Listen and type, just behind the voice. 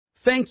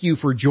Thank you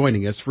for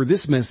joining us for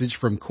this message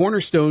from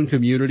Cornerstone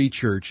Community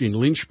Church in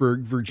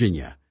Lynchburg,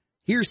 Virginia.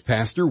 Here's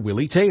Pastor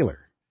Willie Taylor.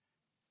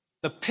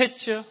 The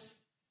picture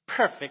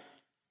perfect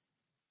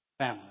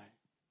family.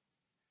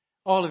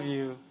 All of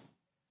you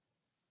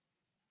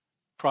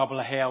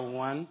probably have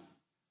one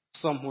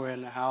somewhere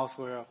in the house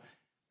where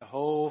the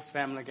whole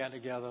family got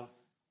together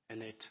and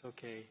they took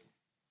a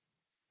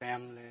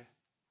family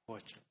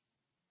portrait.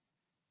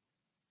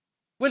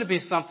 Would it be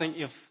something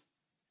if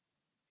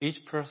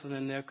each person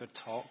in there could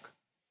talk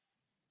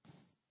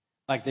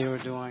like they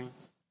were doing?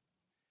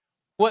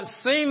 What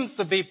seems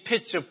to be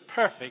picture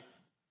perfect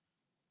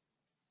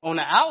on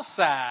the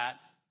outside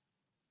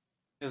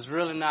is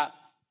really not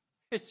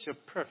picture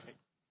perfect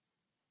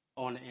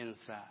on the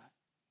inside.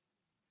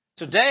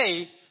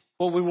 Today,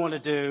 what we want to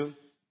do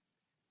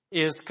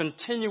is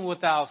continue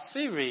with our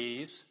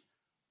series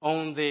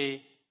on the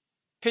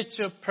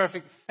picture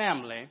perfect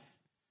family.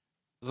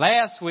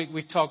 Last week,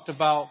 we talked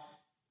about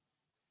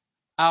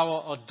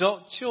our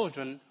adult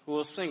children who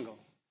are single.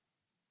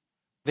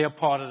 They're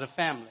part of the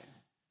family.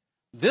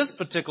 This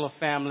particular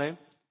family,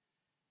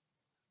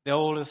 the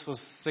oldest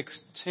was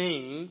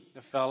 16,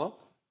 the fellow.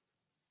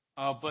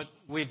 But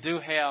we do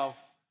have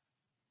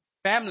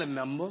family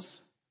members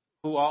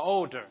who are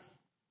older.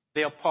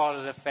 They are part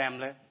of the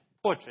family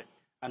portrait.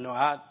 I know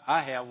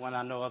I have one.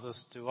 I know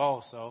others do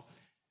also.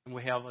 And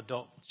we have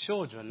adult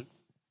children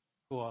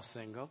who are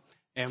single.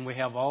 And we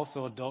have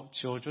also adult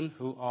children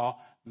who are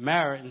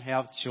married and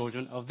have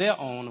children of their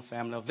own, a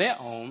family of their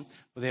own,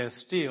 but they're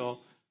still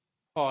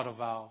part of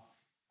our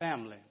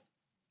family.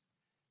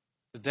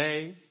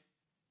 Today,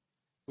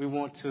 we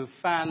want to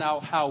find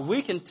out how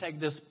we can take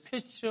this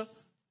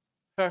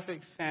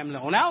picture-perfect family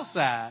on our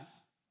side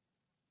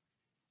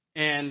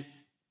and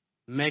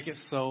make it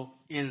so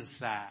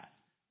inside,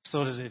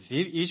 so that if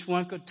each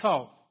one could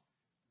talk,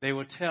 they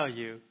would tell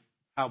you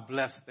how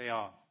blessed they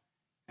are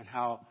and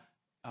how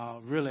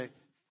really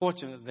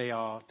fortunate they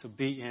are to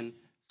be in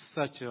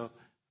such a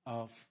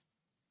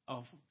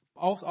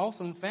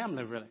awesome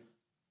family, really.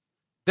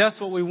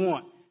 That's what we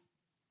want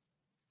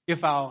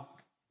if our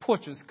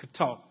portraits could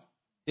talk,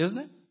 isn't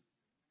it?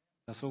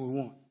 That's what we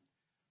want.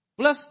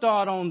 Well, let's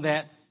start on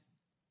that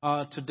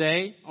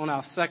today on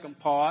our second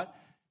part.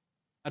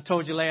 I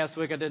told you last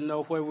week I didn't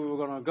know where we were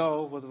going to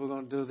go, whether we were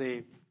going to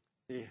do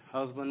the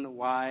husband, the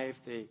wife,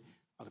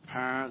 or the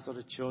parents, or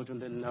the children,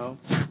 didn't know.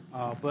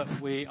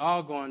 But we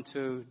are going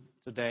to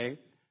today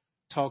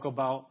talk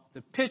about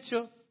the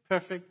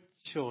picture-perfect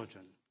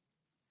children.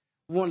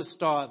 We want to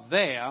start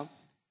there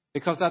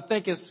because I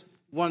think it's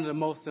one of the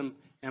most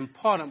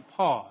important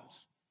parts,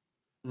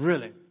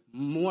 really,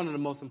 one of the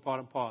most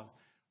important parts.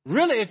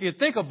 Really, if you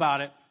think about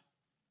it,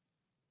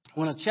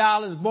 when a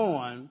child is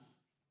born,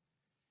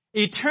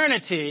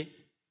 eternity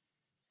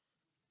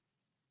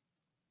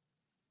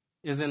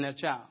is in that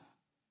child.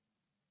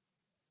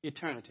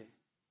 Eternity.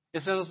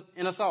 It's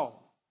in us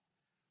all.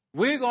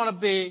 We're going to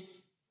be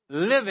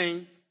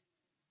living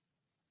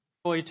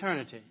for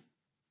eternity.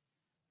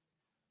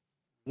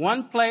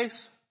 One place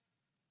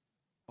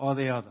or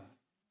the other.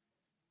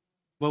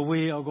 But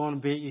we are going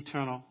to be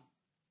eternal.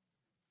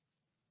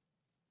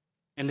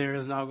 And there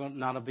is not going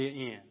to be an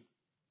end.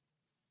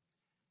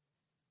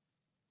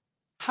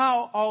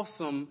 How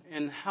awesome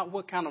and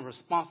what kind of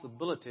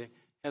responsibility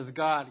has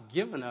God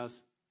given us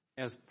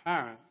as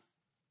parents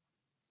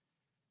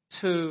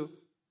to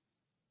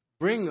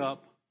bring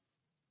up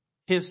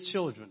His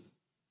children?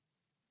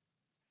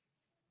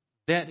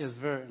 That is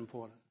very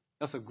important.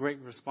 That's a great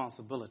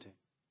responsibility.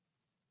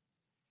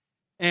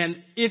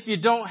 And if you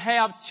don't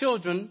have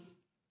children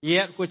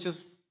yet, which is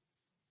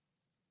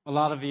a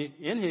lot of you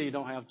in here, you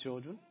don't have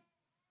children,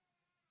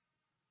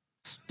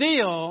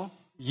 still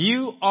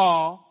you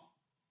are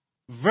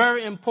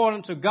very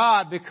important to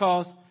God,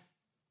 because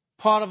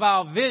part of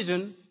our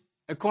vision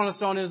at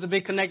Cornerstone is to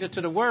be connected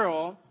to the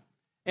world.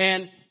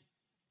 And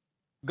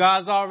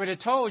God's already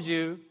told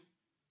you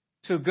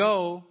to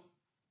go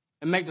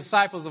and make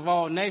disciples of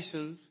all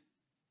nations.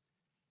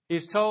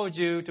 He's told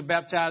you to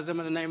baptize them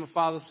in the name of the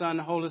Father, Son, and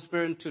the Holy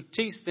Spirit, and to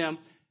teach them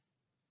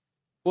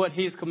what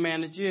He's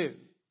commanded you.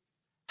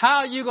 How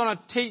are you going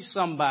to teach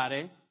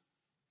somebody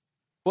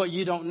what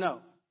you don't know?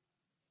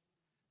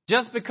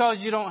 Just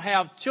because you don't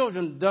have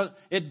children,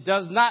 it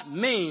does not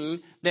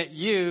mean that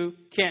you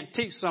can't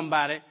teach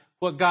somebody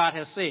what God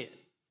has said.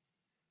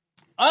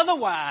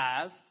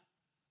 Otherwise,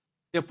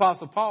 the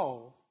Apostle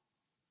Paul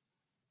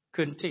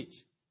couldn't teach.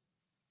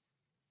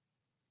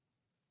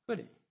 Could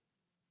he?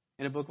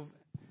 In the book of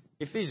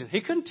Ephesians. He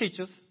couldn't teach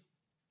us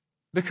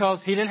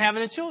because he didn't have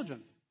any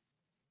children.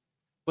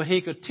 But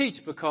he could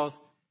teach because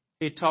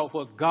he taught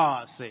what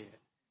God said.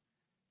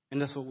 And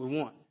that's what we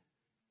want.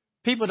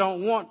 People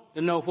don't want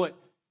to know what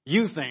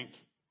you think.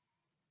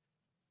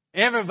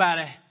 Everyone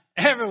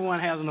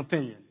has an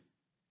opinion.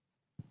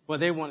 What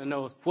they want to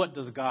know is, what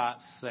does God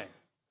say?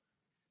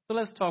 So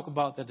let's talk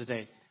about that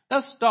today.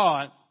 Let's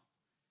start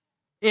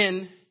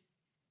in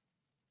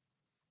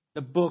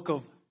the book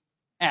of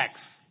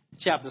Acts,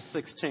 chapter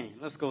 16.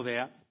 Let's go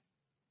there.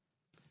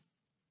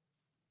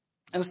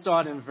 Let's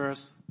start in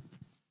verse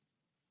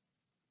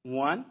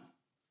 1.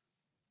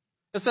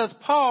 It says,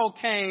 Paul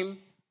came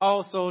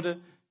also to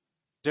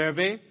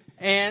Derbe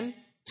and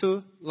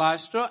to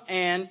Lystra,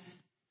 and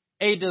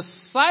a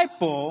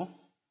disciple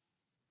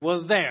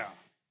was there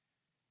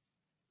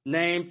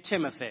named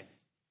Timothy.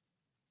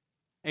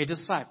 A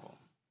disciple.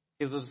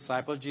 He's a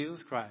disciple of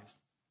Jesus Christ.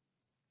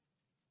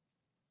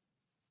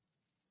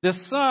 The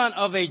son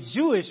of a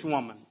Jewish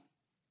woman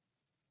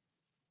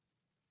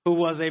who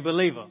was a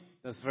believer.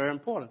 That's very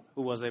important,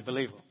 who was a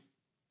believer.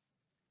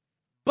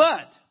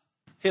 But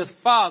his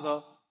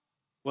father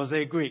was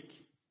a Greek.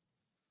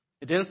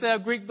 It didn't say a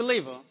Greek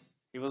believer.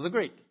 He was a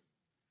Greek.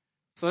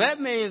 So that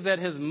means that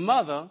his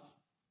mother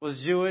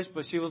was Jewish,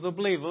 but she was a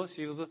believer.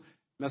 She was a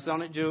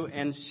Messianic Jew,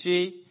 and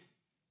she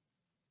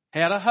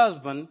had a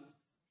husband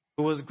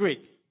who was Greek.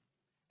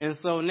 And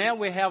so now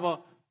we have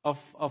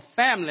a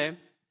family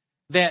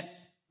that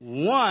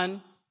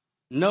one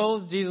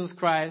knows Jesus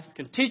Christ,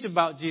 can teach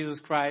about Jesus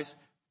Christ,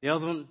 the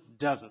other one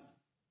doesn't.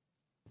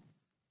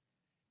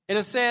 And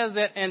it says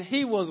that, and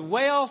he was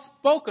well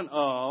spoken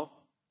of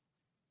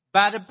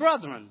by the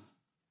brethren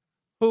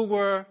who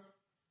were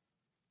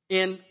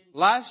in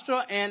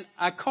Lystra and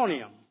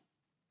Iconium.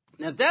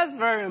 Now that's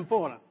very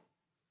important.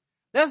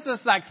 That's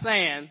just like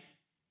saying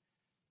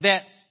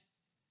that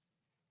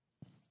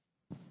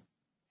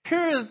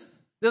here is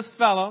this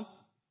fellow,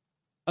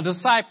 a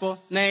disciple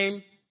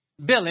named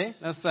Billy,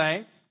 let's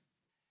say,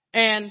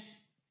 and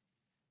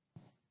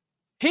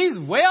he's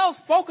well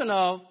spoken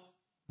of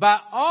by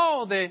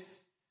all the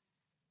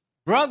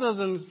brothers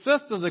and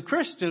sisters of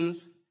Christians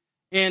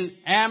in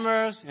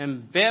Amherst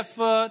and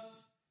Bedford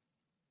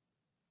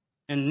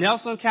and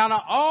Nelson County,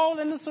 all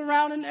in the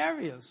surrounding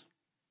areas.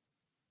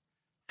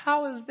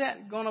 How is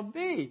that going to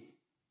be?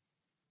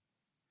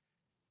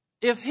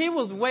 If he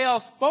was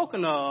well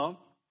spoken of,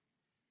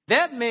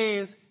 that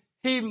means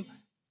he,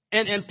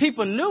 and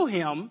people knew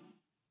him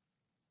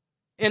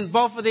in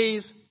both of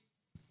these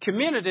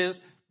communities,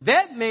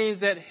 that means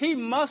that he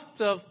must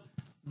have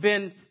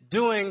been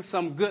doing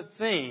some good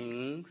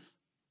things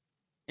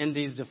in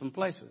these different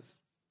places.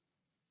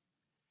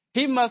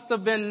 He must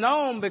have been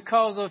known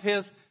because of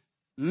his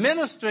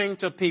ministering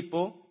to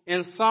people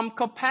in some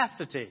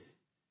capacity.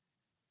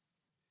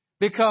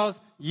 Because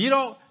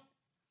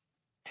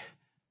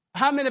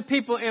how many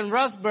people in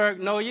Rustburg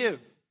know you?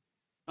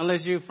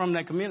 Unless you're from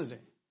that community.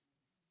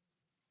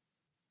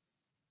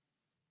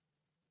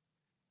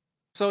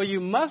 So you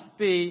must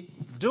be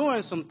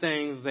doing some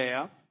things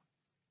there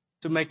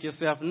to make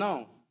yourself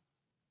known.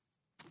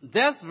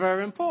 That's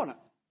very important.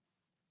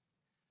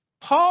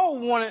 Paul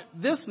wanted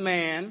this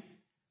man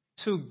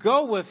to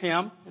go with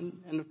him,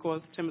 and of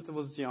course Timothy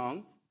was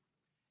young,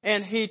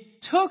 and he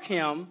took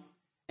him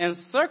and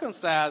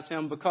circumcised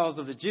him because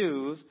of the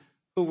Jews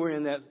who were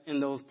in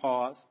those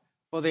parts,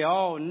 for they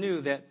all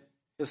knew that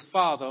his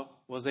father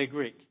was a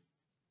Greek.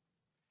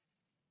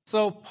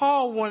 So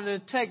Paul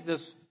wanted to take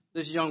this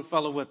young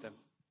fellow with him.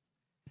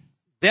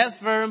 That's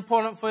very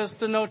important for us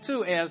to know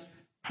too as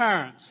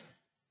parents.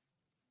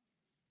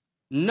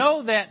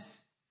 Know that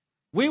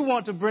we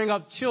want to bring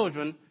up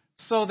children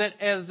so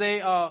that as they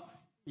are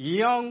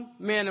young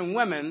men and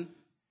women,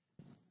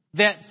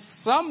 that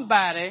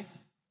somebody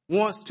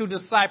wants to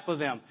disciple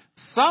them.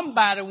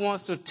 Somebody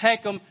wants to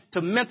take them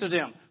to mentor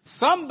them.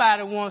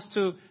 Somebody wants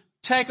to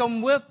take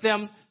them with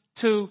them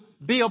to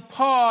be a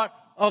part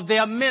of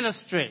their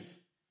ministry.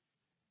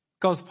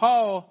 Because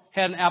Paul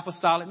had an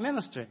apostolic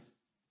ministry.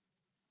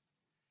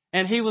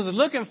 And he was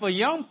looking for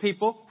young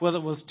people, whether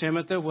it was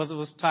Timothy, whether it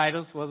was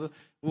Titus, whether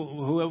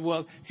who it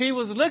was. He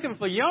was looking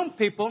for young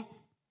people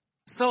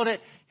so that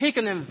he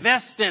can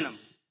invest in them.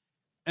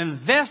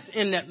 Invest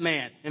in that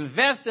man.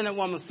 Invest in that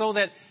woman so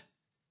that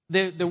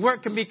the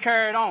work can be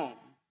carried on.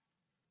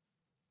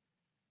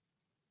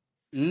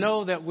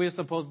 Know that we're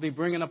supposed to be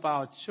bringing up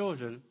our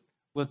children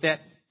with that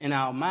in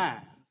our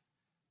minds.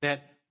 That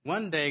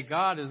one day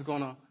God is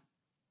going to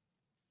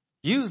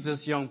use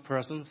this young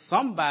person.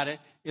 Somebody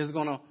is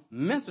going to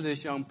mentor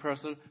this young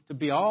person to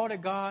be all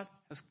that God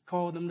has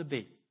called them to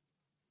be.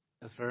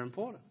 That's very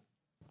important.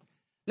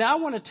 Now, I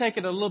want to take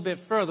it a little bit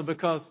further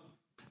because,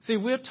 see,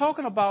 we're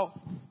talking about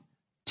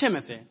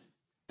Timothy.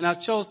 And I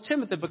chose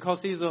Timothy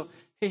because he's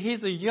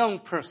a young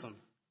person.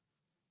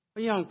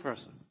 A young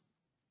person.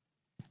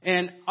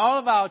 And all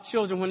of our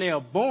children, when they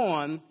are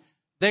born,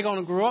 they're going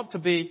to grow up to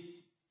be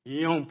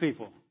young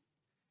people.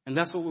 And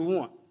that's what we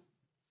want.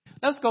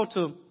 Let's go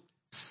to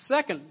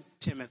 2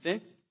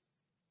 Timothy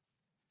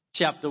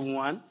chapter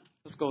 1.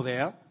 Let's go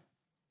there.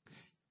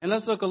 And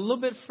let's look a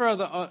little bit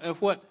further at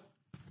what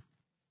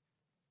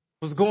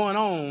was going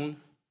on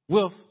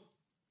with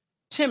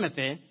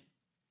Timothy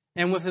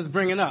and with his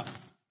bringing up.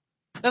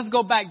 Let's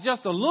go back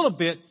just a little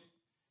bit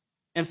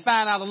and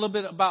find out a little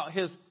bit about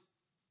his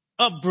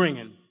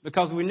upbringing,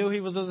 because we knew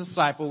he was a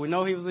disciple. We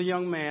know he was a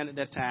young man at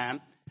that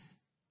time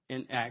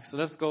in Acts. So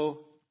let's go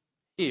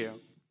here.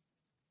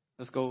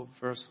 Let's go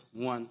verse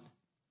 1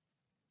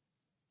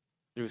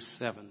 through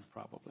 7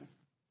 probably.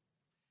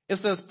 It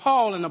says,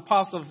 Paul, an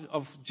apostle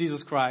of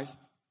Jesus Christ,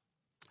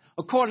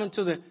 according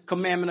to the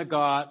commandment of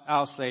God,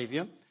 our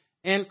Savior,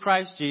 in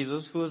Christ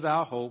Jesus, who is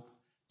our hope,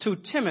 to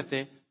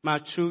Timothy, my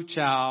true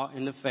child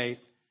in the faith,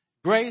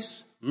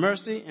 grace,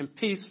 mercy, and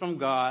peace from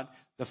God,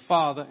 the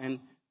Father, and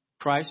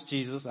Christ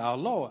Jesus, our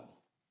Lord.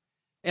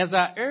 As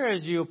I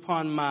urge you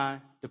upon my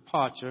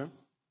departure,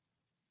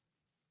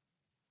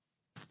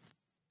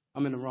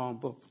 I'm in the wrong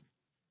book.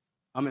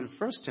 I'm in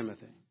 1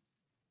 Timothy.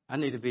 I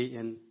need to be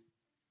in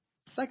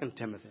 2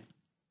 Timothy,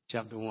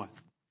 chapter 1.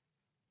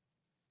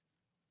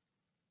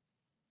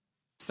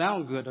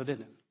 Sound good, though,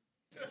 didn't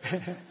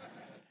it?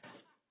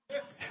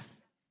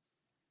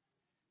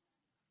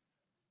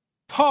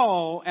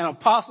 Paul, an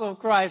apostle of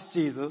Christ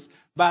Jesus,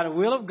 by the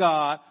will of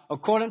God,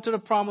 according to the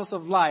promise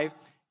of life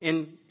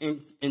in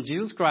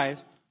Jesus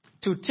Christ,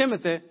 to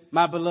Timothy,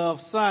 my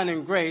beloved son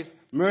in grace,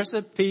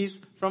 mercy, peace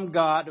from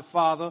God the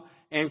Father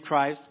and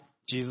Christ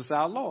Jesus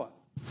our Lord.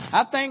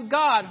 I thank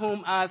God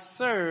whom I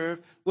serve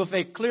with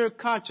a clear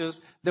conscience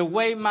the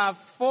way my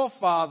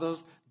forefathers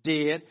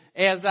did,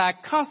 as I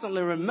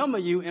constantly remember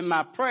you in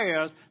my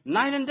prayers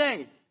night and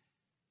day,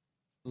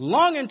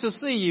 longing to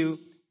see you,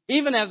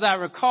 even as I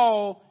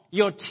recall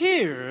your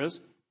tears,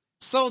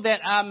 so that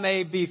I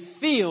may be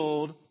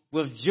filled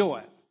with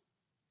joy.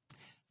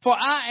 For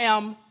I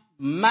am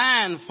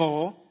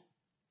mindful,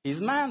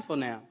 he's mindful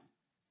now.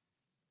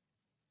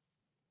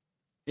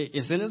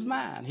 It's in his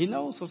mind. He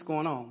knows what's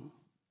going on.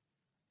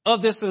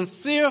 Of the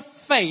sincere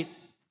faith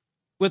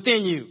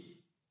within you.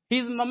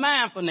 He's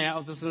mindful now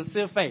of the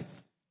sincere faith.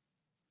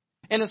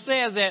 And it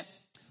says that,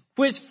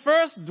 which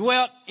first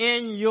dwelt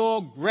in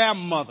your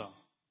grandmother,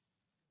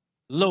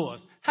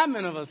 Lois. How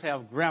many of us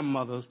have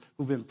grandmothers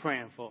who've been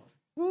praying for us?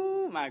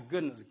 Ooh, my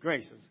goodness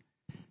gracious.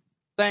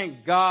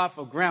 Thank God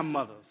for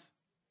grandmothers.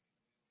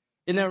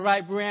 Isn't that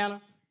right, Brianna?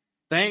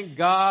 Thank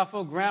God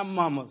for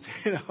grandmamas,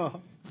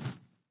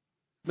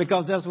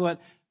 because that's what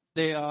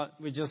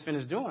we just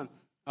finished doing.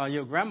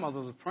 Your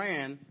grandmothers are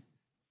praying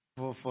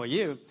for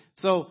you.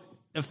 So,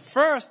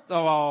 first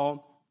of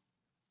all,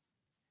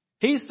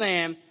 he's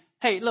saying,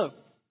 hey, look,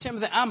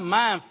 Timothy, I'm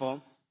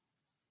mindful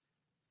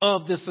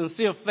of the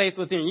sincere faith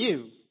within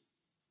you.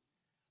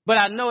 But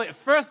I know it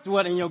first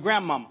dwelt in your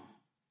grandmama,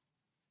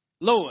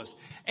 Lois,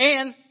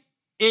 and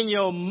in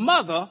your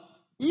mother,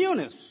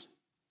 Eunice.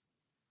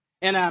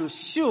 And I'm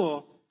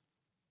sure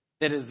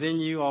that it's in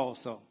you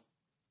also.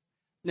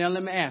 Now,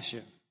 let me ask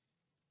you.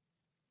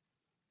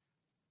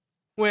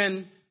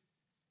 When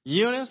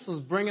Eunice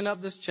was bringing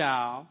up this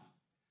child,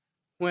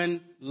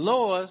 when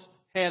Lois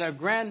had a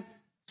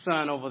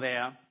grandson over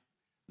there,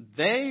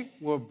 they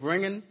were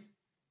bringing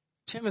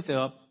Timothy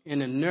up in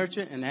the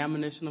nurture and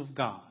admonition of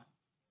God.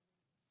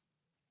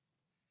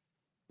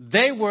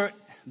 They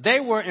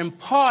were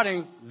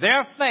imparting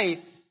their faith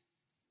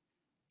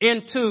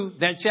into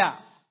that child.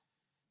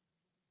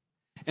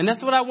 And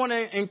that's what I want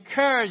to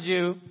encourage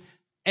you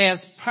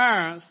as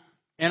parents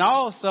and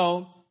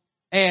also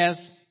as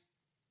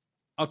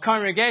a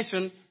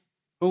congregation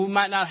who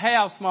might not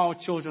have small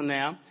children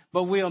now,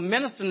 but we are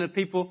ministering to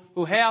people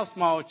who have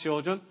small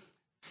children.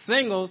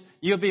 Singles,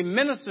 you'll be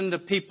ministering to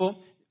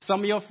people.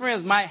 Some of your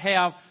friends might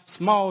have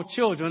small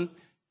children.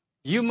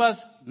 You must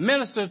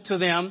minister to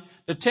them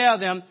to tell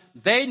them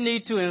they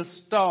need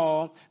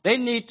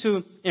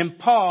to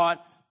impart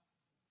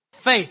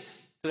faith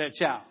to that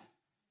child.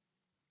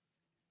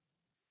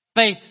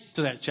 Faith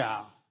to that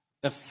child.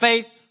 The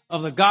faith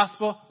of the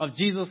gospel of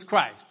Jesus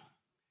Christ.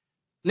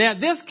 Now,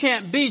 this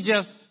can't be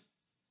just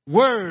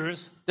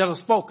words that are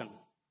spoken.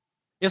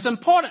 It's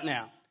important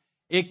now.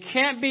 It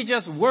can't be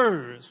just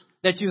words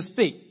that you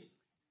speak.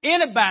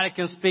 Anybody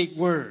can speak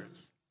words.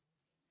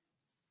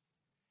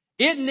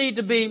 It need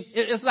to be,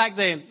 it's like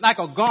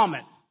a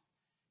garment.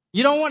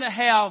 You don't want to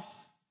have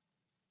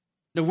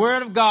the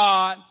word of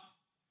God,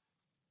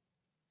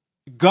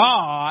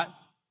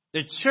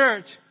 the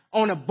church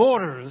on the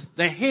borders,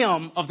 the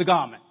hem of the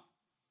garment.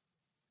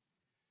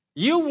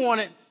 You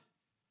want it,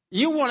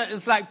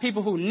 it's like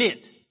people who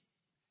knit.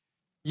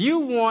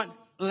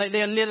 Like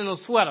they're knitting a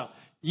sweater.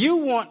 You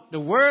want the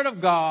word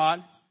of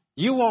God,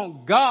 you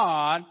want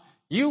God,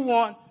 you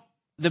want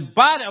the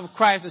body of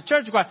Christ, the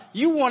church of Christ,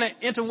 you want it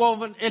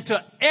interwoven into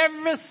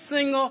every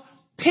single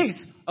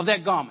piece of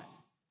that garment.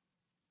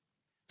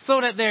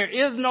 So that there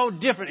is no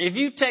difference. If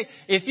you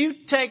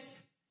take,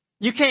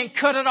 you can't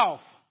cut it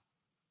off.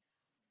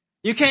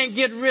 You can't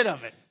get rid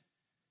of it.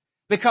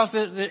 Because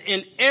it's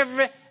in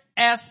every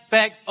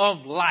aspect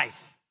of life.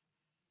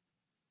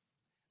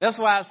 That's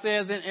why it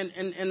says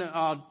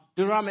in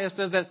Deuteronomy, it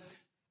says that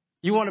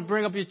you want to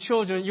bring up your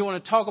children, you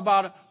want to talk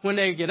about it when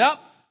they get up,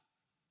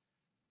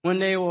 when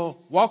they were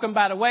walking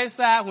by the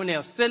wayside, when they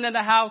are sitting in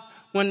the house,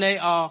 when they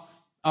are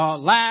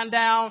lying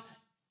down.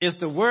 It's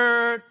the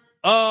word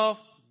of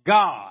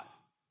God.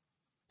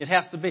 It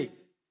has to be.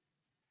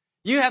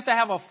 You have to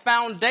have a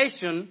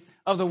foundation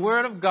of the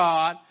word of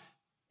God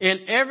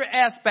in every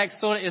aspect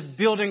so that it's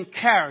building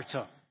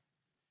character.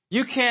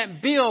 You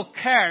can't build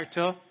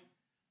character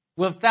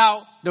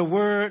without the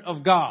word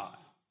of God.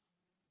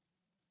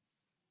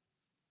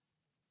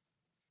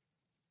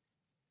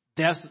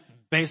 That's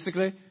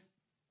basically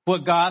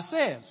what God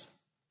says.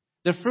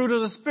 The fruit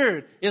of the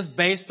Spirit is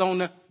based on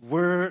the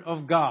Word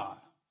of God.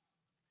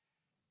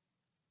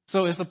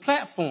 So it's a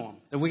platform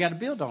that we got to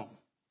build on.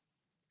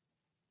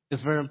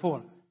 It's very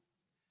important.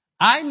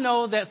 I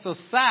know that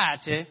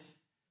society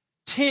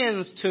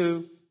tends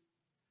to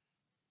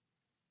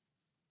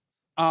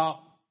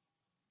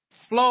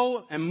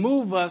flow and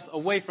move us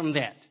away from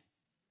that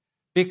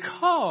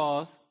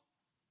because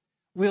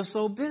we're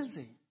so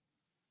busy.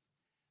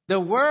 The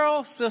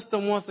world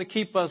system wants to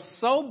keep us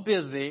so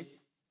busy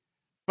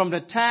from the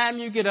time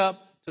you get up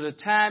to the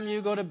time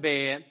you go to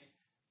bed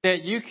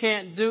that you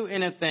can't do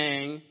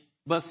anything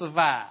but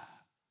survive.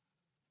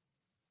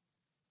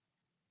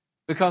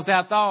 Because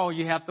after all,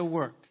 you have to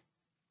work.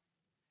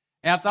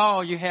 After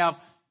all, you got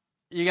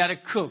to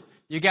cook.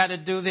 You got to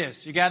do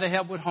this. You got to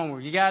help with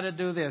homework. You got to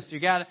do this.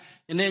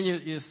 And then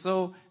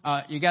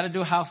you got to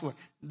do housework.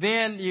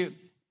 Then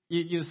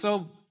you're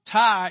so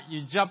tired,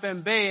 you jump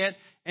in bed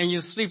and you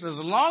sleep as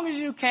long as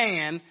you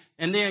can,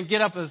 and then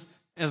get up as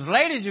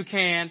late as you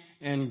can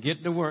and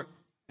get to work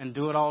and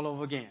do it all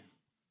over again.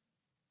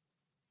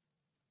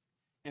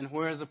 And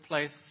where is the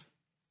place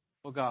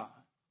for God?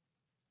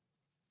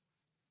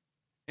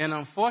 And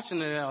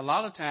unfortunately, a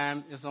lot of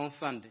times it's on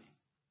Sunday.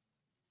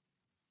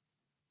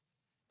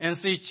 And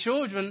see,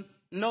 children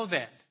know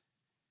that.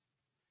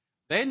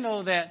 They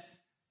know that,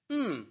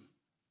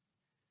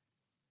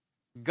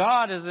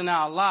 God is in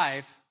our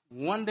life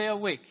one day a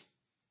week,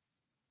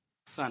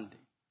 Sunday.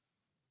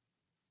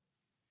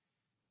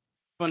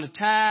 From the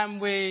time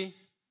we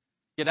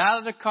get out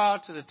of the car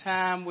to the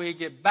time we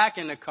get back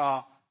in the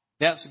car,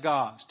 that's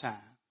God's time.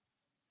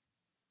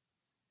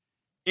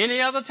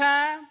 Any other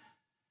time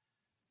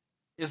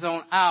is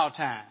on our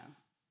time.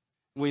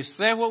 We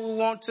say what we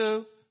want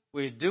to,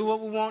 we do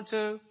what we want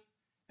to,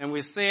 and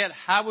we say it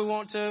how we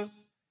want to,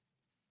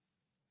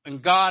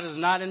 and God is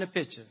not in the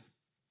picture.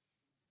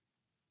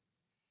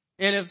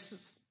 And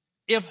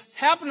if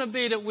happen to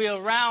be that we're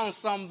around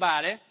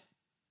somebody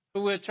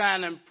who we're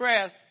trying to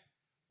impress,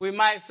 we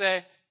might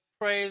say,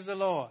 praise the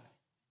Lord.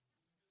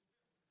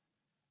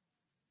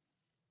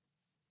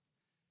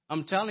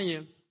 I'm telling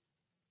you,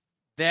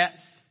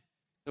 that's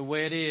the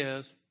way it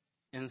is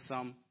in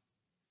some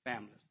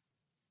families.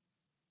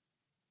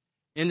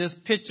 In this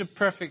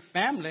picture-perfect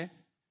family,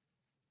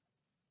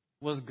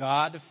 was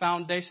God the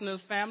foundation of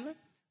this family?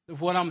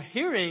 What I'm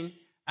hearing,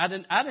 I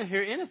didn't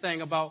hear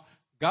anything about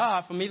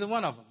God from either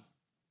one of them.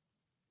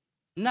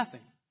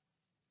 Nothing.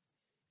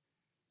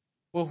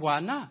 Well, why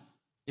not,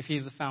 if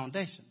he's the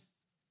foundation?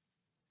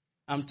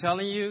 I'm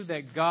telling you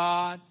that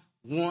God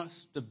wants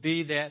to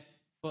be that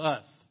for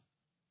us.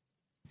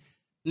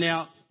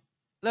 Now,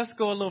 let's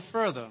go a little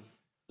further.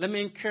 Let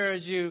me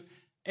encourage you,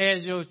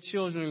 as your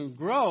children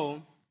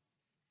grow,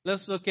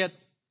 let's look at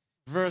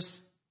verse,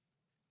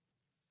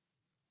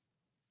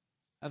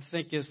 I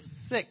think it's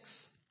 6.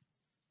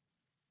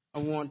 I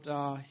want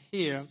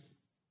here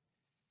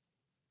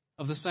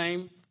of the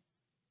same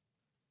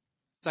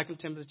 2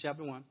 Timothy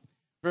chapter 1.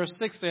 Verse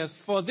 6 says,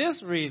 for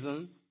this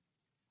reason,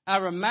 I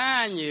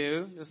remind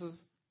you, this is,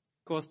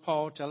 of course,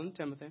 Paul telling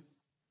Timothy,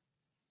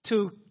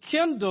 to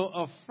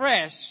kindle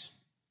afresh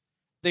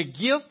the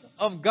gift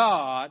of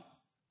God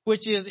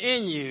which is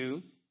in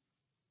you.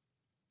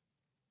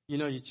 You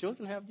know, your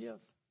children have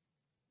gifts.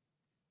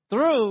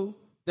 Through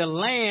the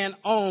laying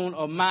on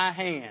of my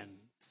hands.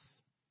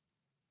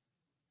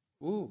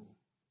 Ooh.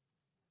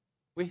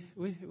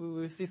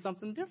 We see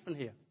something different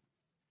here.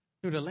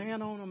 Through the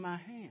laying on of my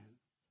hands.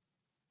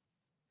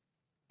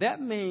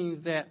 That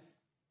means that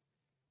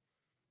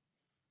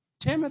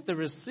Timothy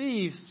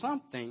received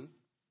something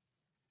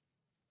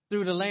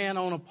through the laying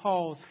on of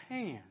Paul's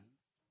hands.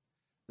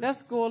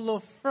 Let's go a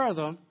little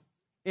further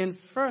in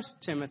 1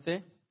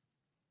 Timothy.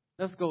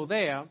 Let's go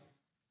there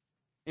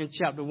in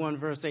chapter 1,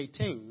 verse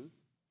 18.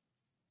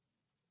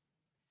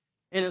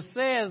 And it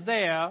says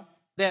there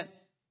that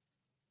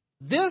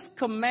this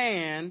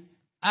command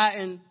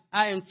I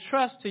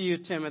entrust to you,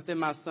 Timothy,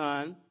 my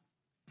son,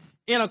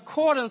 in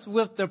accordance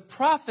with the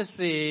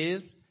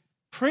prophecies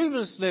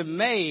previously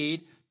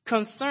made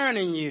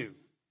concerning you,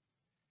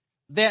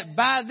 that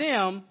by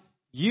them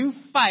you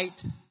fight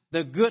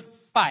the good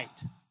fight.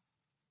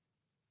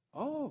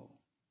 Oh.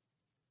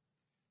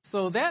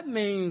 So that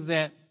means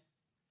that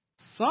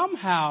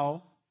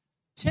somehow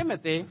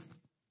Timothy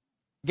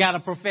got a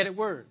prophetic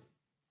word.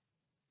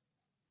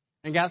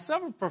 And got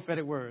several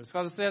prophetic words.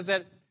 Because it says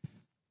that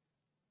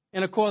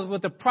in accordance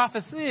with the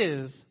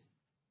prophecies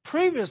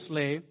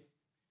previously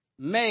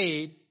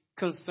made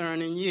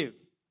concerning you.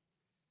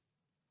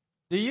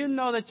 Do you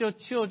know that your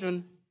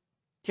children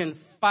can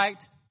fight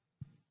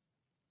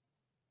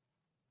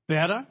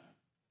better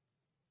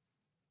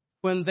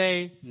when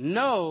they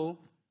know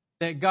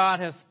that God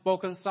has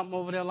spoken something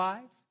over their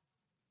lives?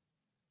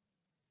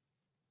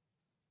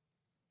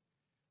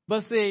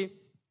 But see,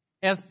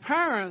 as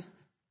parents,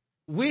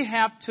 we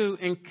have to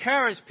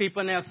encourage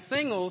people, and as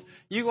singles,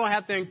 you're going to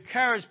have to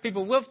encourage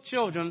people with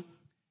children.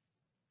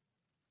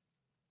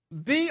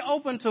 Be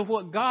open to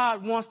what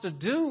God wants to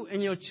do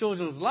in your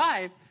children's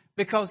life,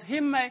 because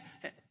He may,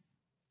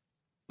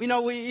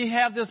 we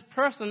have this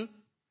person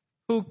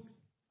who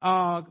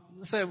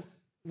said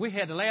we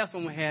had the last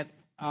one we had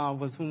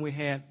was when we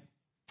had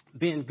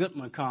Ben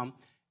Goodman come,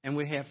 and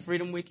we had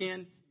Freedom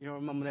Weekend. You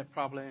remember that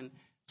probably, and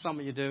some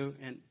of you do.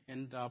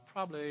 And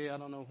probably, I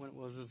don't know when it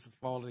was, it's the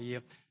fall of the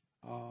year,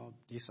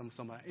 December,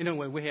 somebody.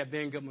 Anyway, we had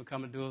Ben Goodman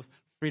come and do a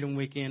Freedom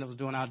Weekend. It was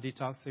doing our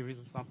detox series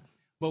or something.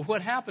 But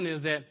what happened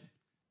is that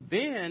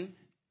Ben,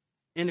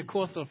 in the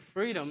course of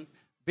Freedom,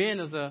 Ben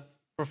is a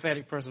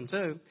prophetic person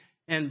too,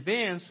 and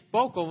Ben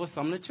spoke over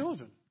some of the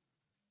children.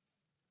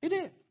 He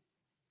did.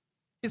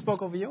 He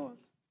spoke over yours.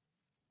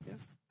 Yeah,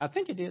 I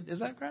think he did. Is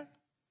that correct?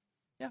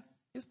 Yeah,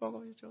 he spoke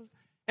over your children.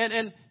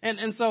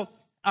 And so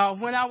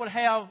when I would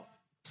have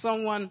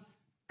someone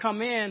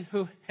come in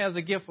who has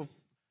a gift of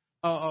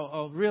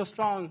a real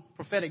strong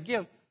prophetic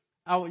gift,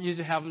 I would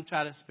usually have them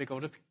try to speak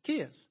over the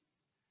kids.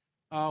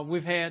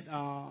 We've had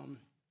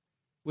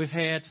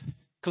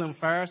Clem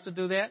Ferris to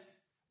do that.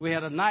 We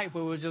had a night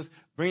where we would just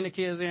bring the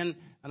kids in,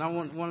 and I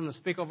want them to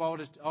speak over all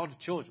the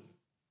children.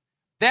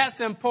 That's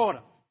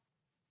important.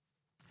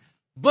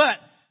 But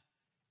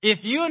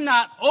if you're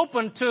not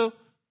open to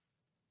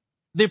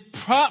the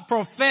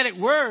prophetic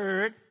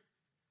word,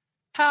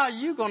 how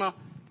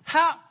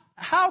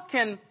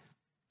can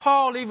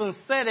Paul even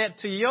say that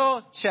to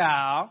your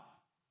child?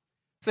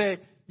 Say,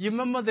 you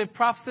remember the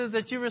prophecies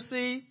that you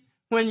received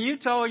when you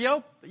told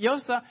your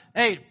son,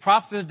 hey,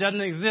 prophecy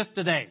doesn't exist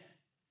today.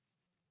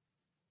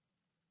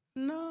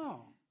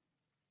 No.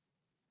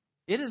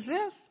 It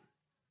exists.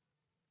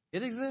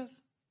 It exists.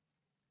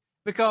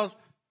 Because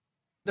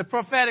the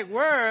prophetic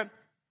word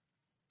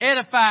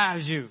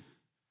edifies you.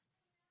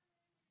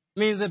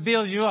 Means it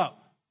builds you up.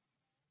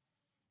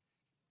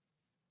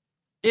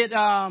 It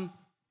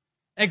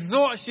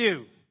exhorts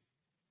you.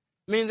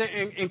 Means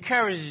it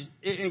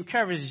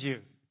encourages you.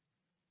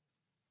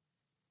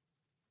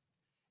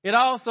 It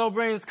also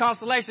brings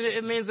consolation.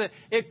 It means that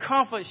it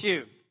comforts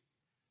you.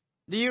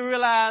 Do you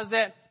realize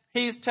that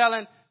he's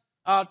telling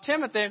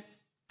Timothy,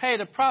 hey,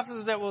 the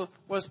prophecies that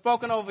were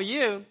spoken over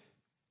you,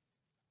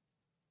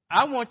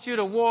 I want you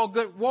to war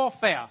good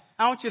warfare.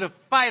 I want you to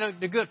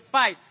fight the good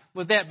fight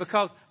with that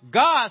because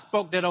God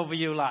spoke that over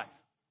your life.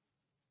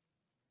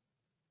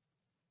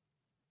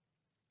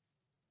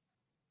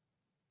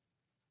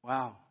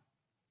 Wow.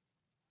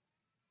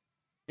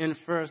 In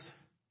 1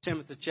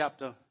 Timothy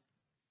chapter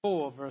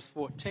 4, verse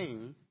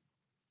 14,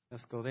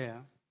 let's go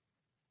there.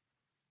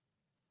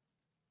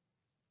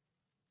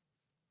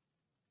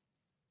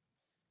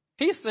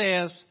 He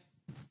says,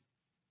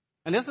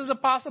 and this is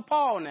Apostle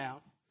Paul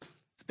now,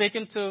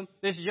 speaking to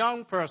this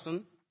young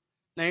person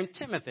named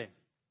Timothy,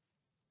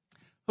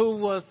 who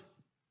was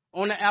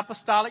on the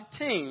apostolic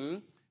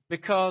team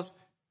because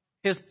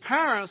his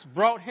parents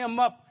brought him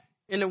up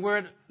in the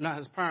word, not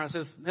his parents,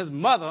 his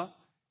mother,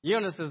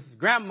 Eunice's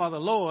grandmother,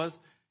 Lois,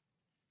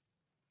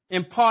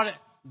 imparted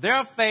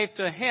their faith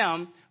to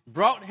him,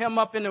 brought him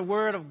up in the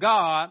word of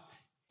God.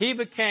 He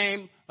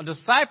became a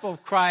disciple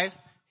of Christ.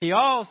 He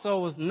also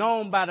was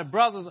known by the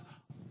brothers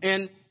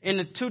in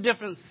the two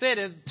different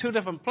cities, two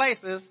different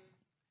places.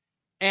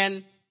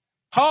 And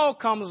Paul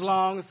comes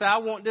along and says, I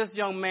want this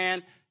young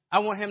man, I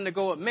want him to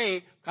go with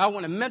me. I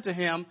want to mentor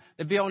him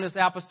to be on this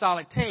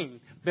apostolic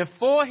team.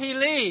 Before he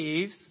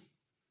leaves,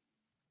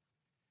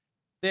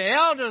 the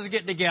elders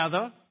get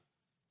together,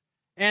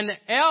 and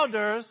the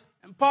elders,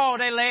 and Paul,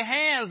 they lay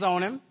hands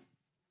on him.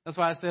 That's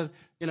why it says,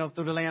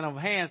 through the laying of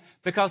hands.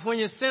 Because when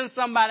you send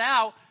somebody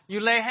out, you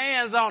lay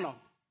hands on them.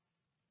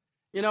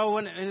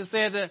 When it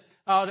said that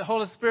the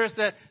Holy Spirit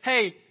said,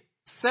 hey,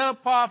 set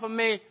apart for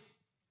me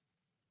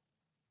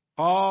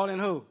Paul and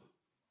who?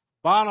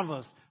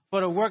 Barnabas, for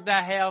the work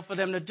that I have for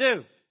them to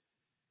do.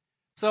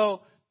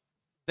 So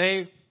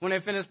when they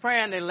finished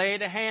praying, they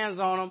laid their hands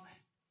on them,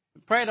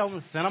 prayed over them,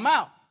 and sent them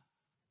out.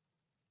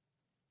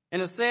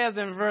 And it says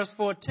in verse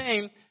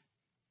 14,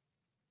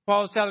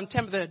 Paul's telling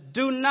Timothy,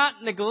 do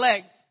not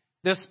neglect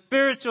the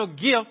spiritual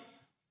gift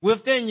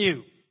within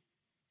you.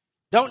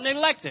 Don't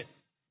neglect it.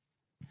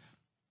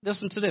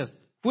 Listen to this.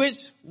 Which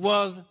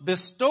was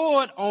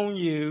bestowed on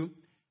you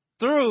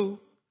through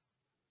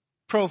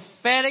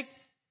prophetic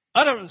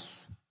utterance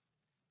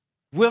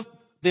with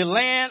the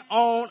laying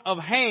on of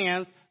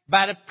hands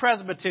by the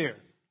presbytery.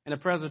 And the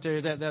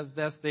presbytery,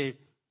 that's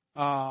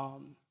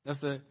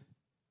the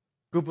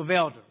group of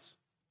elders,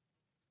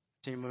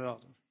 team of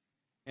elders.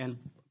 And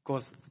of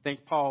course, I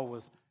think Paul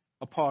was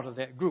a part of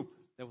that group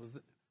that was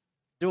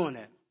doing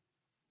that.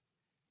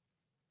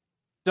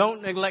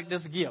 Don't neglect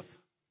this gift.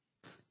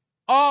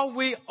 Are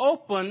we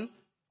open?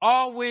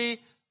 Are we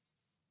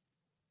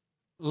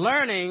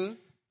learning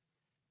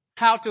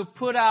how to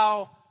put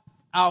our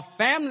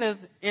families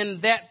in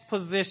that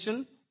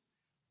position?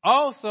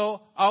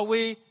 Also, are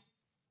we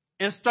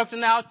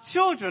instructing our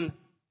children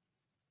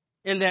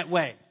in that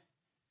way?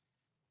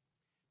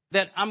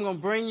 That I'm going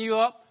to bring you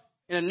up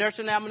in the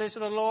nurturing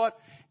admonition of the Lord.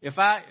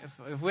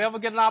 If we ever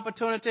get an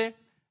opportunity,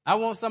 I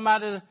want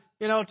somebody,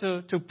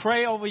 to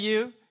pray over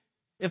you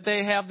if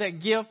they have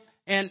that gift,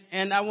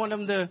 and I want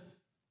them to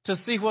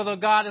see whether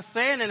God is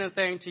saying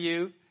anything to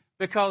you,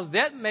 because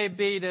that may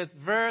be the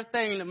very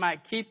thing that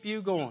might keep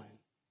you going.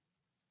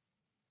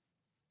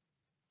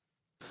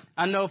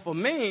 I know for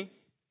me,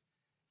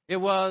 it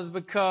was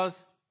because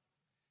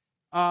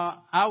I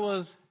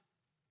was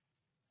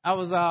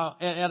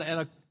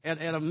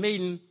at a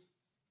meeting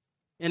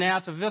in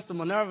Alta Vista,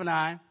 Minerva and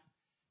I,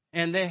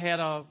 and they had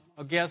a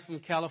guest from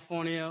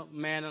California, a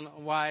man and a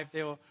wife.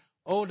 They were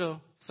older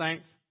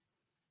saints,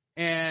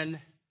 and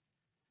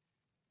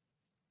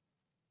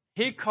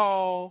he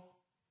called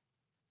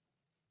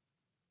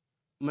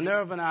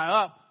Minerva and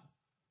I up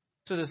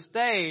to the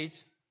stage.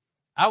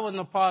 I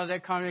wasn't a part of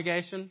that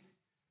congregation.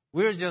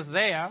 We were just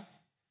there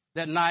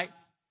that night.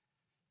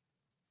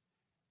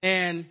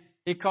 And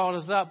he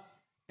called us up,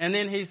 and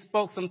then he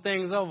spoke some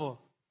things over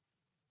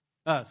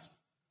us.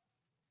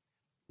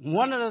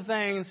 One of the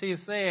things he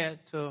said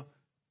to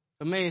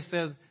me, he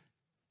says,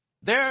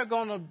 it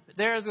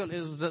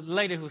was the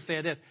lady who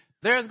said this,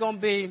 there's going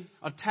to be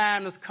a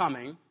time that's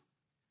coming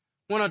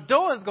when a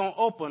door is going to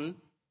open,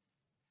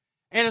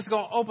 and it's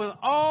going to open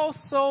all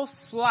so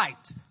slight.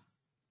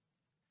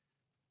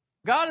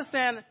 God is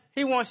saying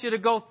he wants you to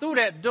go through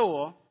that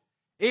door,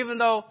 even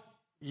though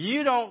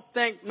you don't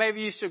think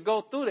maybe you should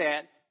go through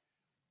that,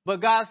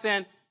 but God's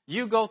saying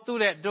you go through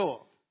that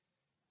door.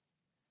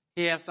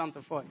 He has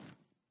something for you.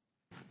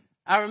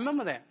 I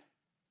remember that.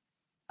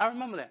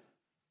 And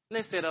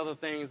they said other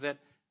things that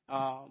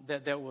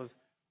was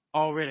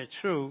already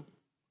true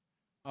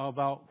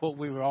about what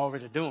we were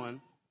already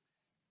doing.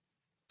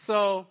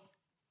 So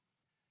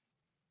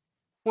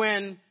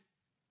when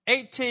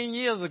 18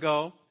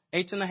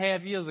 and a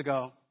half years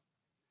ago,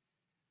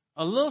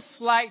 a little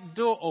slight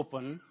door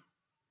opened,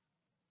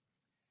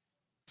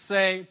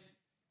 say,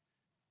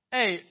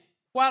 hey,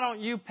 why don't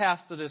you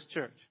pastor this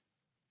church?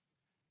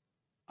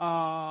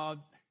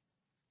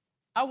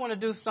 I want to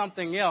do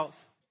something else,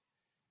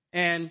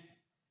 and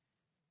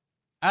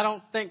I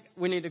don't think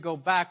we need to go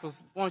backwards.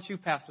 Why don't you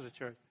pastor the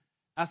church?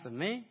 I said,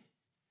 me?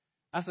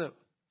 I said,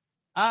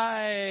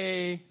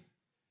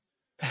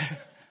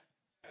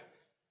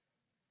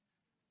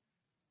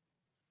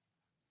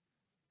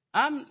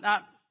 I'm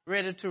not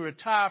ready to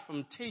retire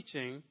from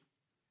teaching.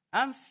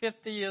 I'm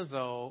 50 years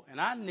old,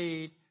 and I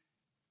need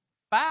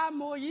 5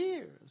 more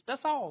years.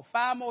 That's all.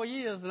 5 more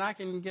years, and I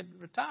can get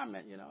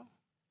retirement,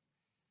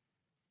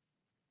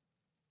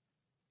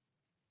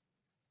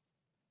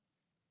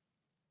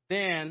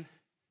 Then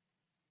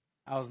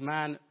I was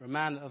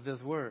reminded of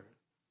this word.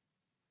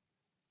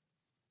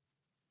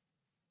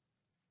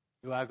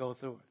 Do I go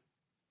through it?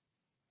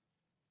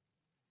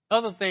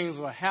 Other things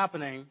were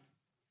happening,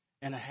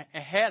 and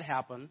it had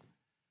happened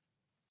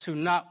to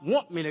not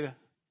want me to,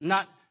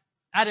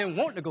 I didn't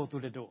want to go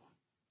through the door,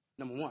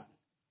 number one.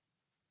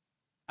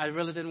 I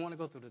really didn't want to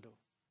go through the door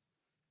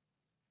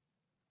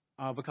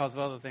because of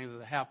other things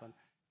that happened.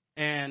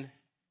 And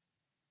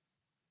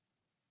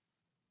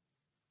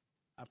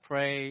I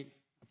prayed,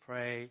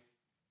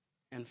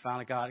 and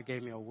finally God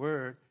gave me a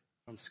word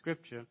from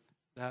Scripture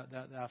that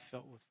I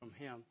felt was from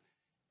Him.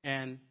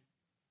 And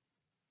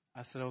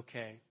I said,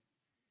 okay,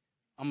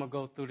 I'm going to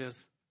go through this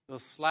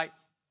little slight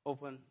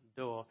open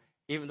door,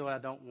 even though I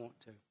don't want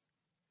to.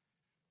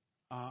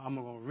 I'm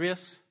going to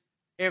risk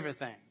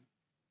everything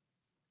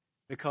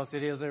because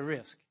it is a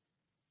risk.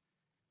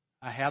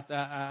 I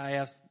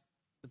asked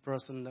the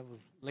person that was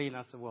leading,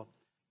 I said, well,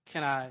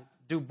 can I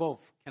do both?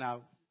 Can I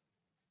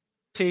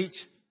teach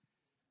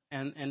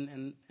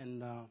and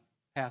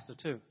pastor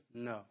too?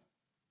 No.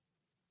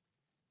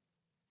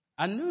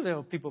 I knew there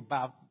were people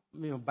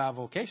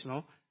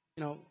bivocational.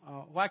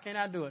 Why can't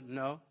I do it?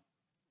 No,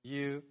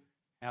 you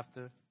have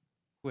to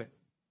quit.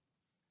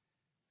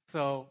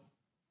 So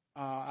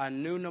I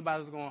knew nobody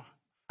was going to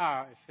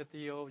hire a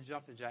 50-year-old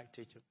jumping jack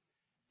teacher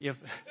if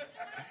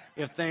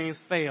things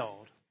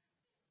failed.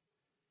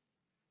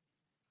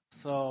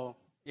 So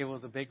it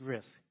was a big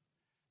risk.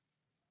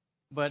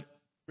 But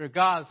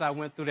regardless, I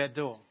went through that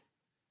door.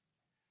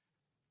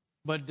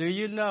 But do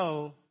you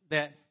know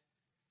that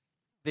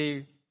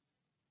the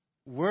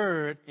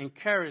word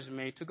encouraged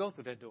me to go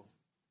through that door?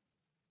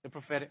 The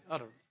prophetic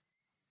utterance.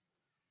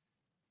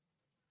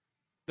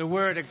 The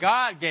word that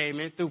God gave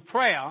me through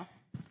prayer,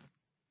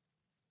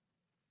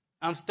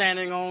 I'm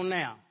standing on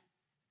now.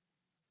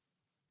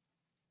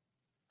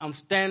 I'm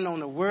standing on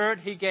the word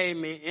He gave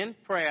me in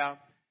prayer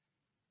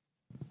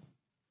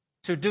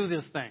to do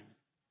this thing.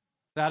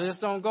 So I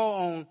just don't go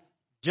on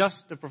just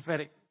the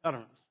prophetic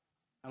utterance.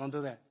 I don't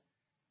do that.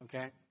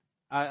 Okay?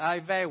 I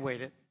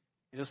evaluate it.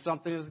 If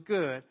something is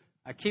good,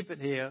 I keep it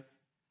here.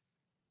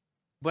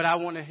 But I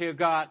want to hear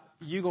God,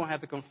 you're going to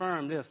have to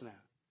confirm this now.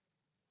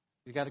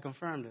 You got to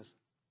confirm this.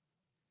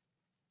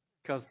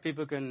 Because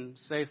people can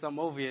say something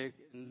over you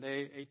and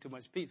they ate too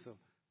much pizza,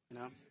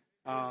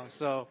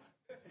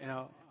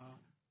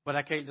 but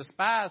I can't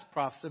despise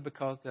prophecy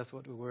because that's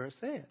what the word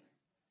said.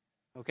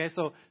 Okay,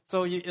 so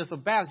it's a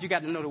balance. You got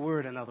to know the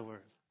word, in other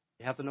words.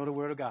 You have to know the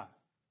word of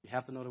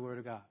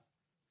God.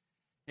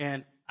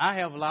 And I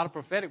have a lot of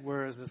prophetic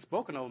words that's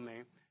spoken over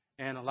me,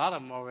 and a lot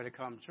of them already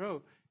come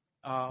true.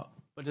 But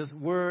this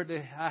word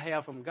that I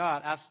have from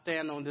God, I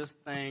stand on this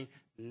thing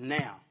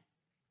now.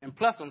 And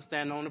plus, I'm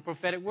standing on the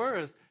prophetic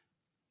words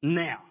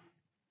now.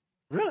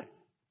 Really.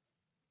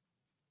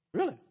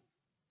 Really.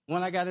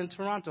 When I got in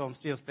Toronto, I'm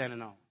still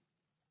standing on.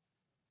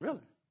 Really.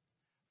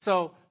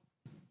 So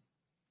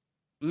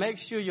make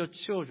sure your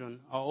children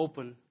are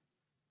open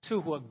to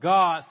what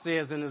God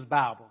says in his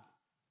Bible.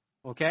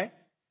 Okay?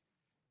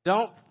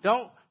 Don't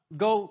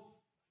go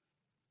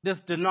this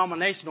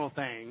denominational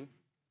thing.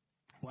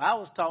 Well, I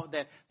was taught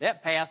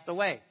that passed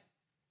away.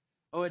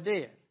 Oh, it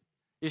did.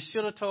 You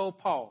should have told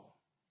Paul.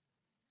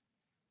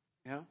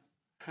 You know?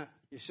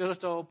 You should have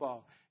told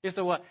Paul. He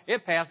said, well,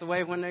 it passed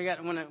away when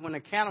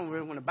the canon,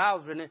 when the Bible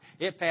was written,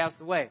 it passed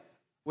away.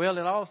 Well,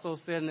 it also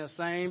said in the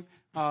same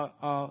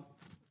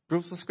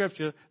groups of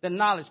scripture that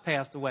knowledge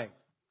passed away.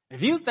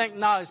 If you think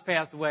knowledge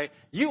passed away,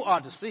 you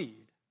are deceived.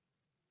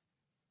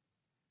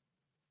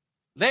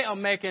 They are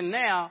making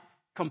now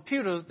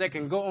computers that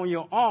can go on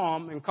your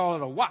arm and call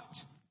it a watch.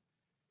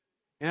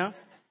 You know?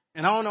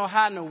 And I don't know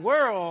how in the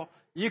world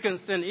you can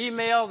send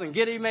emails and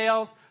get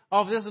emails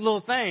off this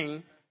little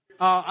thing.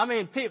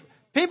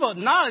 People,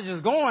 knowledge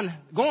is going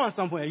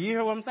somewhere. You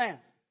hear what I'm saying?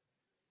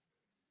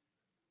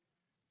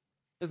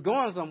 It's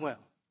going somewhere.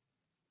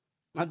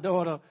 My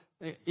daughter,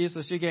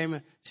 Issa,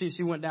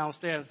 she went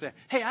downstairs and said,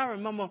 hey, I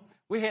remember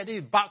we had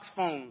these box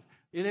phones.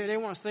 They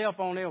weren't cell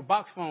phone, they were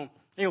box phones.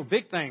 They were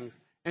big things.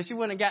 And she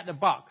went and got the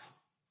box.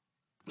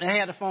 They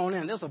had the phone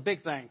in. This was a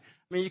big thing.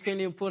 I mean, you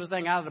couldn't even pull the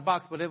thing out of the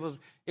box, but it was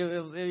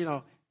you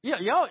know,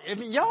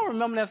 y'all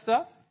remember that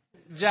stuff.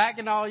 Jack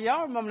and all,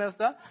 y'all remember that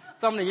stuff.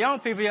 Some of the young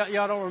people,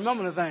 y'all don't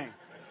remember the thing.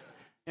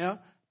 You know?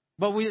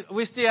 But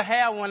we still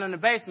have one in the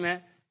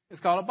basement. It's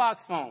called a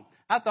box phone.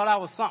 I thought I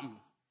was something.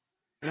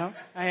 You know?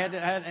 I had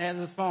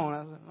this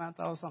phone. I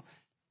thought I was something.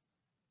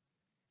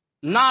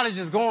 Knowledge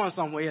is going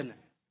somewhere, isn't it?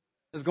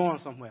 It's going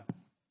somewhere.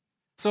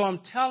 So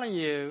I'm telling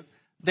you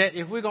that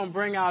if we're going to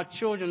bring our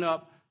children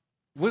up,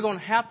 we're going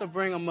to have to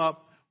bring them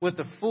up with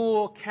the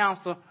full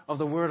counsel of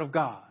the Word of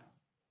God.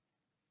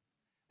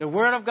 The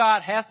Word of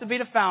God has to be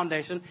the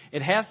foundation.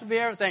 It has to be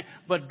everything.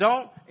 But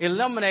don't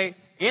eliminate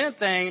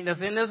anything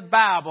that's in this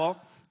Bible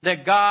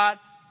that God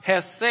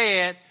has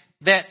said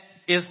that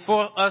is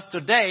for us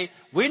today.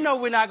 We know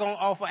we're not going to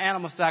offer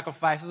animal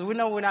sacrifices. We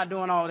know we're not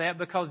doing all that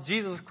because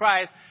Jesus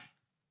Christ,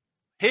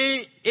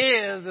 he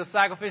is the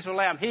sacrificial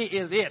lamb. He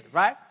is it,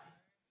 right?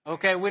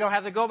 Okay, we don't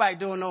have to go back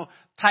doing no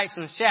types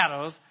and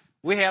shadows.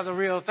 We have the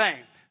real thing.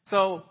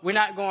 So we're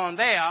not going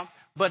there.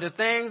 But the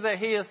things that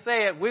he has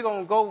said, we're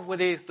going to go with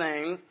these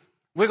things.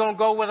 We're going to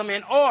go with them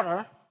in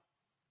order,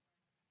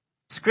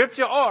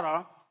 scripture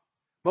order,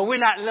 but we're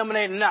not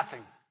eliminating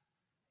nothing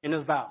in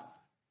this Bible.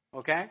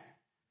 Okay?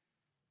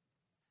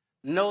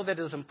 Know that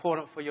it's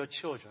important for your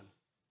children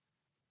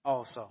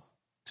also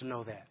to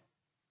know that.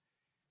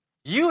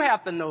 You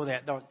have to know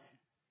that, don't you?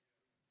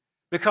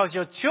 Because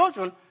your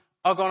children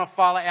are going to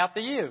follow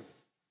after you.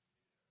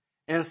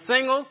 And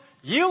singles,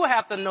 you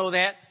have to know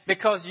that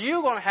because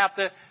you're going to have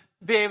to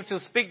be able to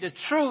speak the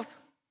truth.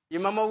 You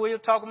remember we were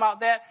talking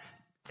about that?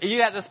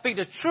 You have to speak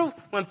the truth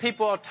when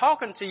people are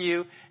talking to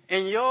you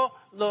in your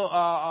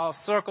little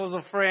circles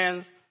of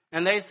friends,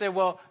 and they say,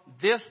 well,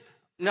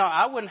 no,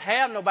 I wouldn't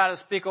have nobody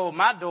to speak over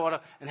my daughter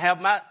and have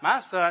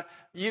my son.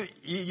 You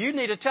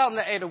need to tell them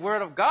that, hey, the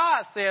Word of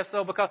God says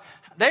so, because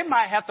they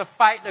might have to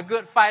fight the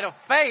good fight of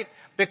faith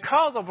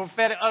because of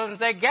prophetic utterance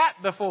they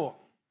got before.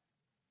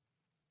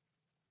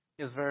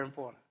 It's very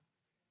important.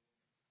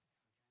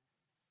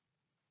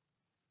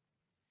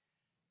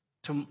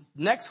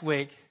 Next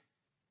week,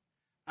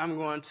 I'm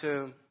going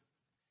to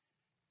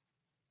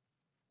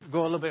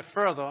go a little bit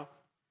further,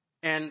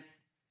 and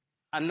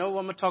I know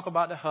I'm going to talk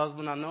about the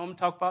husband. I know I'm going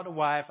to talk about the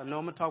wife. I know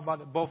I'm going to talk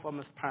about both of them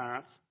as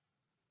parents.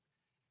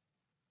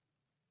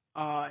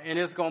 And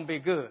it's going to be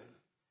good.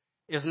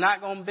 It's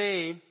not going to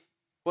be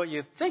what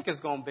you think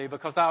it's going to be,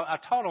 because I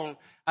taught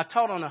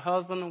on the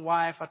husband and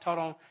wife. I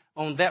taught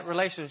on that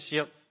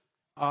relationship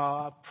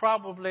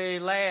probably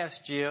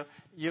last year.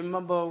 You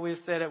remember we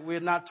said that we're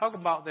not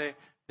talking about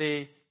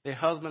the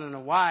husband and the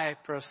wife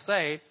per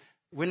se.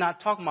 We're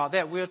not talking about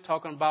that. We're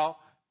talking about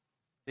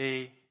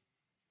the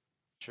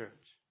church.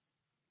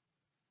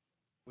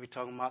 We're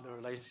talking about the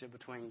relationship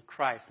between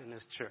Christ and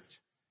his church.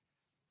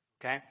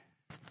 Okay?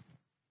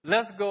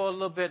 Let's go a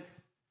little bit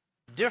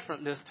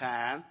different this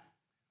time,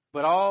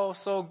 but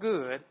also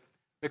good,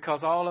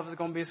 because all of it's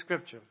going to be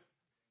scripture.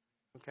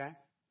 Okay?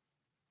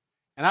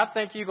 And I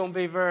think you're going to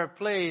be very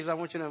pleased. I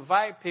want you to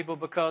invite people,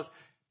 because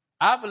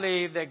I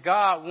believe that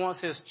God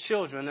wants his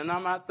children, and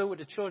I'm not through with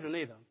the children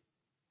either,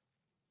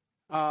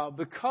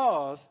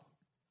 because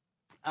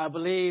I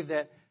believe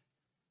that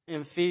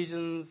in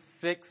Ephesians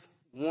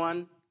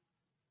 6:1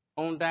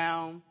 on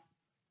down,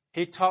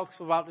 he talks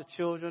about the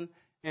children,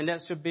 and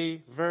that should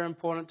be very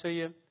important to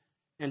you.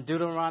 In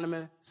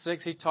Deuteronomy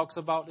 6, he talks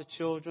about the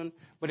children,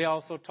 but he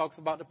also talks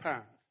about the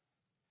parents.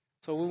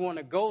 So we want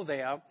to go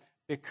there,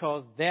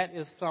 because that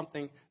is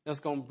something that's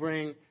going to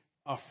bring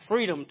a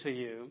freedom to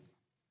you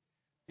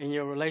in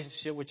your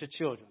relationship with your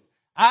children.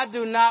 I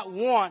do not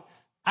want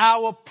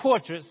our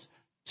portraits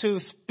to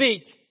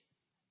speak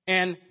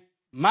and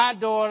my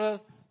daughters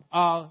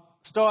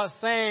start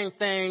saying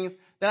things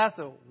that I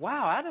said,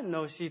 wow, I didn't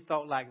know she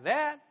thought like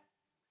that.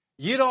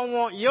 You don't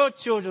want your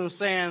children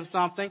saying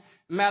something.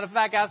 Matter of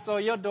fact, I saw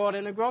your daughter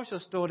in the grocery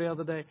store the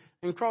other day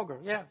in Kroger.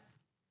 Yeah,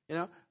 you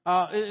know.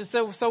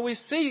 So we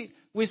see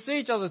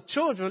each other's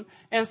children,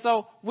 and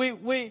so we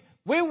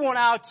want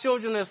our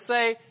children to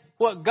say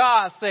what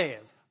God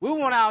says. We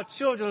want our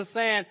children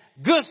saying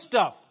good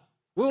stuff.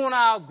 We want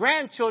our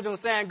grandchildren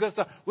saying good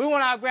stuff. We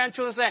want our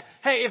grandchildren saying,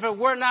 hey, if it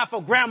were not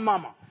for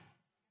grandmama,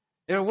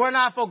 if it were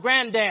not for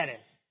granddaddy,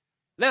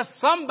 let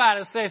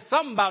somebody say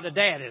something about the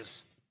daddies.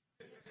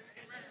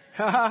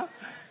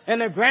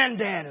 And the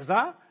granddaddies,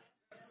 huh?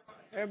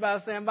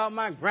 Everybody saying about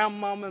my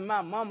grandmama and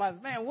my mama.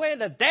 Man, where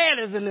the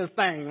daddies in this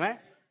thing, man?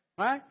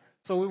 Right?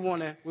 So we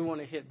want to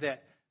hit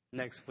that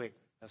next week.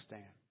 Let's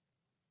stand.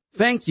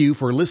 Thank you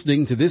for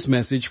listening to this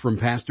message from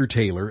Pastor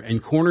Taylor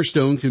and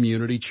Cornerstone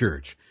Community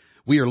Church.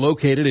 We are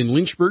located in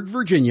Lynchburg,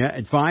 Virginia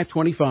at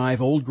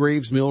 525 Old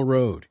Graves Mill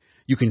Road.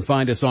 You can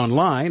find us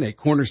online at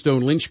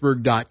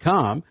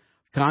cornerstonelynchburg.com.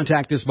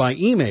 Contact us by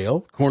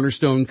email,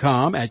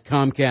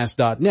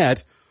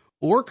 cornerstonecom@comcast.net,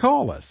 or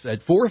call us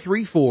at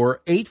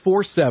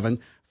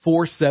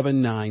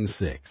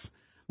 434-847-4796.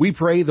 We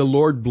pray the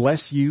Lord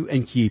bless you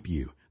and keep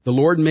you. The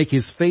Lord make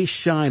His face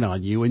shine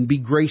on you and be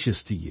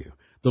gracious to you.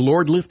 The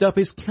Lord lift up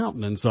His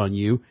countenance on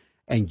you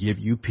and give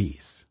you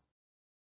peace.